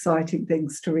masses of exciting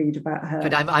things to read about her.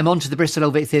 But I'm on to the Bristol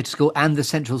Old Vic Theatre School and the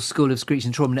Central School of Speech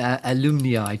and Trauma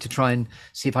alumni to try and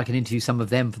see if I can interview some of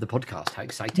them for the podcast. How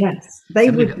exciting. Yes, they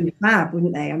would be fab,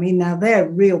 wouldn't they? I mean, now they're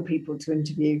real people to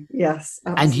interview. Yes,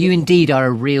 absolutely. And you indeed are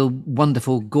a real,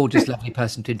 wonderful, gorgeous, lovely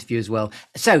person to interview as well.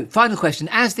 So, final question.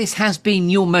 As this has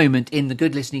been your moment in the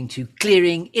Good Listening to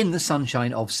clearing in the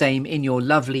sunshine of same, in your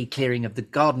lovely clearing of the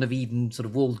Garden of Eden, sort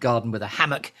of walled garden with a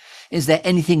hammock, is there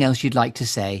anything else you'd like to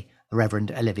say,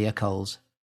 Reverend Olivia Coles?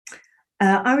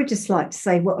 I would just like to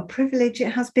say what a privilege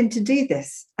it has been to do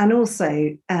this, and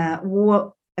also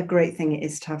what a great thing it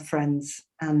is to have friends.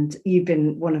 And you've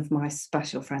been one of my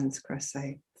special friends, Chris. So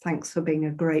thanks for being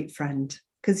a great friend,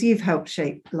 because you've helped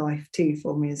shape life too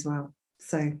for me as well.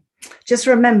 So just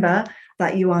remember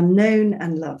that you are known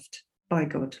and loved by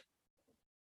God.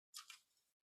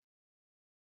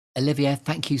 Olivia,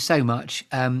 thank you so much.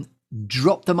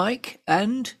 Drop the mic,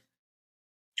 and do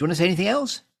you want to say anything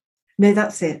else? No,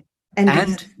 that's it.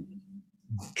 And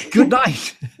good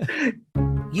night.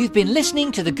 You've been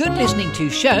listening to the Good Listening To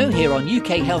show here on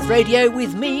UK Health Radio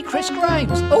with me, Chris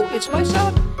Grimes. Oh, it's my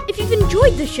son. If you've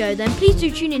enjoyed the show, then please do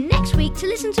tune in next week to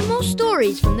listen to more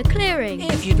stories from the clearing.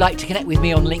 If you'd like to connect with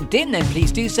me on LinkedIn, then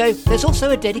please do so. There's also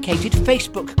a dedicated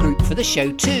Facebook group for the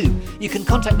show too. You can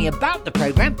contact me about the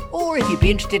programme, or if you'd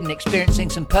be interested in experiencing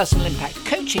some personal impact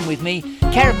coaching with me,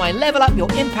 care of my Level Up Your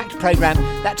Impact programme,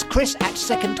 that's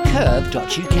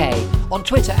chris@secondcurve.uk. On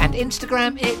Twitter and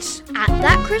Instagram, it's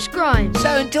 @thatChrisGrimes.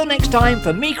 So until next time,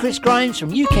 from me, Chris Grimes,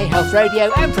 from UK Health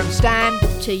Radio, and from Stan,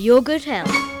 to your good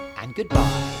health. And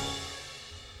goodbye.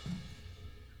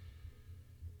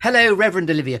 Hello, Reverend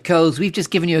Olivia Coles. We've just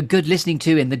given you a good listening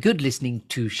to in the Good Listening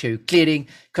To show clearing.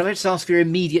 Could I just ask for your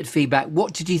immediate feedback?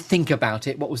 What did you think about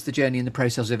it? What was the journey and the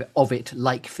process of it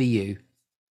like for you?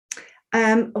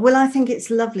 Well, I think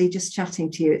it's lovely just chatting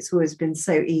to you. It's always been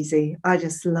so easy. I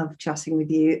just love chatting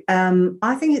with you.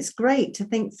 I think it's great to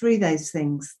think through those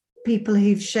things. People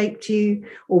who've shaped you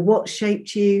or what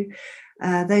shaped you,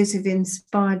 those who've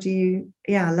inspired you.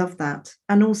 Yeah, I love that.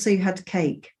 And also you had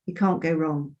cake. You can't go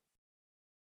wrong.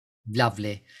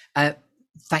 Lovely.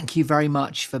 Thank you very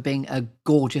much for being a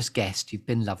gorgeous guest. You've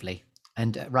been lovely.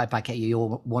 And right back at you.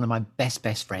 You're one of my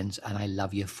best friends, and I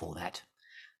love you for that.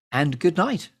 And good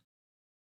night.